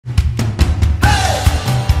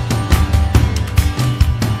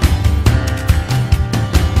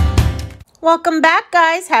Welcome back,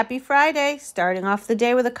 guys. Happy Friday. Starting off the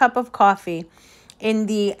day with a cup of coffee in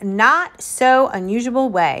the not so unusual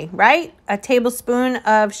way, right? A tablespoon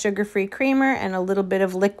of sugar-free creamer and a little bit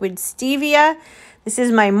of liquid stevia. This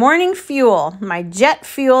is my morning fuel, my jet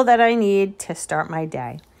fuel that I need to start my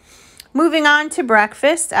day. Moving on to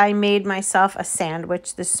breakfast, I made myself a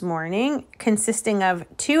sandwich this morning consisting of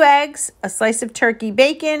 2 eggs, a slice of turkey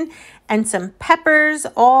bacon, and some peppers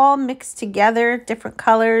all mixed together, different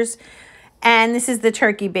colors. And this is the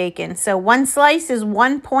turkey bacon. So 1 slice is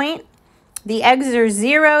 1 point. The eggs are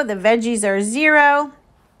 0. The veggies are 0.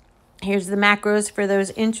 Here's the macros for those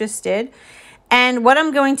interested. And what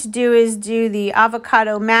I'm going to do is do the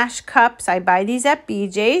avocado mash cups. I buy these at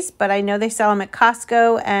BJ's, but I know they sell them at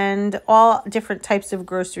Costco and all different types of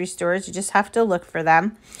grocery stores. You just have to look for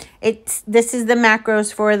them. This is the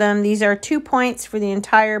macros for them. These are 2 points for the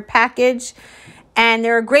entire package. And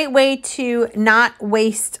they're a great way to not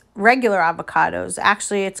waste regular avocados.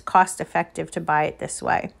 Actually, it's cost effective to buy it this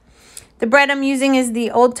way. The bread I'm using is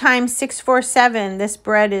the Old Time 647. This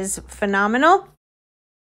bread is phenomenal,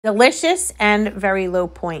 delicious, and very low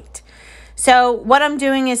point. So what I'm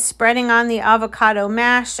doing is spreading on the avocado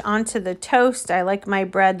mash onto the toast. I like my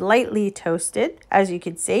bread lightly toasted, as you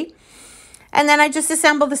can see. And then I just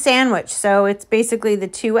assemble the sandwich. So it's basically the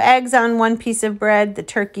 2 eggs on 1 piece of bread, the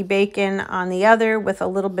turkey bacon on the other with a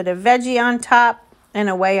little bit of veggie on top, and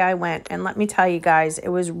away I went. And let me tell you guys, it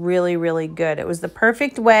was really, really good. It was the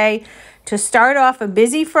perfect way to start off a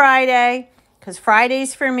busy Friday, because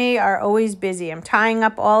Fridays for me are always busy. I'm tying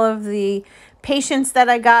up all of the patients that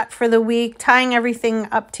I got for the week, tying everything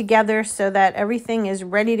up together so that everything is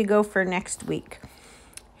ready to go for next week.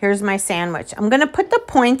 Here's my sandwich. I'm going to put the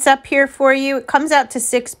points up here for you. It comes out to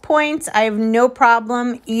 6 points. I have no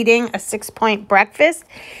problem eating a 6-point breakfast.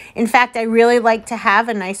 In fact, I really like to have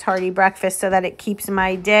a nice hearty breakfast so that it keeps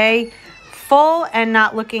my day full and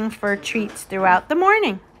not looking for treats throughout the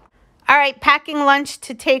morning. All right, packing lunch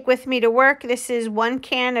to take with me to work. This is 1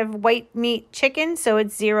 can of white meat chicken, so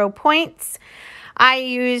it's 0 points. I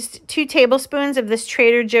used 2 tablespoons of this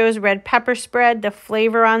Trader Joe's red pepper spread. The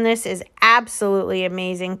flavor on this is absolutely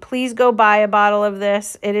amazing. Please go buy a bottle of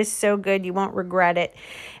this. It is so good. You won't regret it.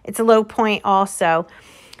 It's a low point also.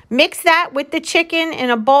 Mix that with the chicken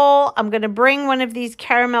in a bowl. I'm going to bring one of these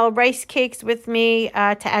caramel rice cakes with me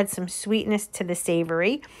to add some sweetness to the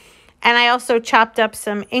savory. And I also chopped up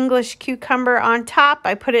some English cucumber on top.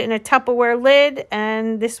 I put it in a Tupperware lid,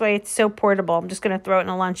 and this way it's so portable. I'm just going to throw it in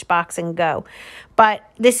a lunchbox and go. But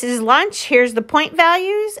this is lunch. Here's the point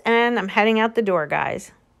values, and I'm heading out the door,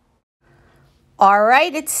 guys. All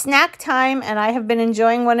right, it's snack time, and I have been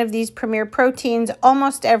enjoying one of these Premier Proteins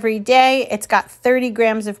almost every day. It's got 30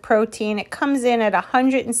 grams of protein. It comes in at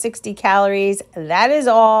 160 calories. That is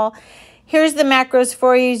all. Here's the macros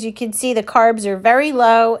for you. As you can see, the carbs are very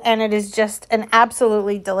low, and it is just an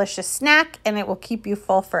absolutely delicious snack, and it will keep you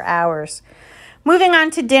full for hours. Moving on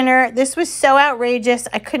to dinner. This was so outrageous.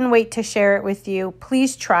 I couldn't wait to share it with you.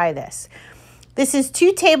 Please try this. This is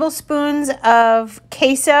 2 tablespoons of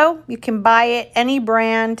queso. You can buy it any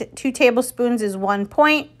brand. 2 tablespoons is 1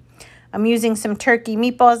 point. I'm using some turkey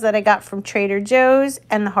meatballs that I got from Trader Joe's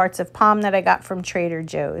and the hearts of palm that I got from Trader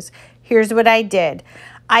Joe's. Here's what I did.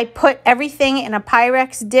 I put everything in a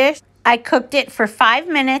Pyrex dish. I cooked it for 5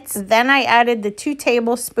 minutes. Then I added the 2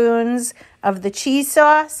 tablespoons of the cheese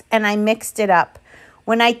sauce and I mixed it up.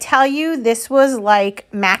 When I tell you this was like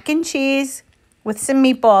mac and cheese with some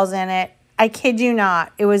meatballs in it, I kid you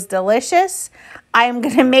not. It was delicious. I am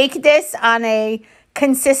going to make this on a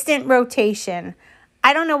consistent rotation.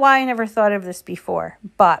 I don't know why I never thought of this before,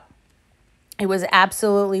 but it was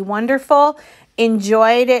absolutely wonderful.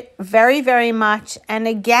 Enjoyed it very, very much. And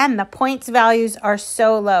again, the points values are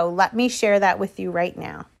so low. Let me share that with you right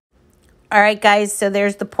now. All right, guys, so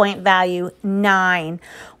there's the point value, 9,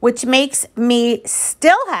 which makes me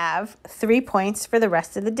still have 3 points for the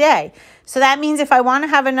rest of the day. So that means if I want to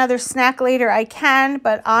have another snack later, I can.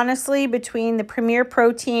 But honestly, between the Premier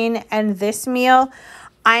Protein and this meal,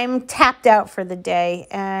 I'm tapped out for the day.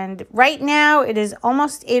 And right now, it is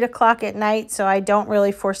almost 8 o'clock at night, so I don't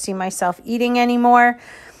really foresee myself eating anymore.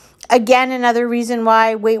 Again, another reason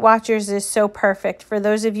why Weight Watchers is so perfect. For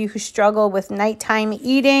those of you who struggle with nighttime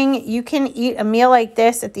eating, you can eat a meal like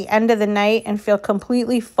this at the end of the night and feel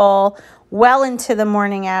completely full well into the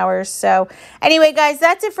morning hours. So anyway, guys,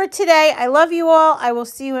 that's it for today. I love you all. I will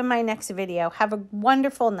see you in my next video. Have a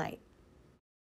wonderful night.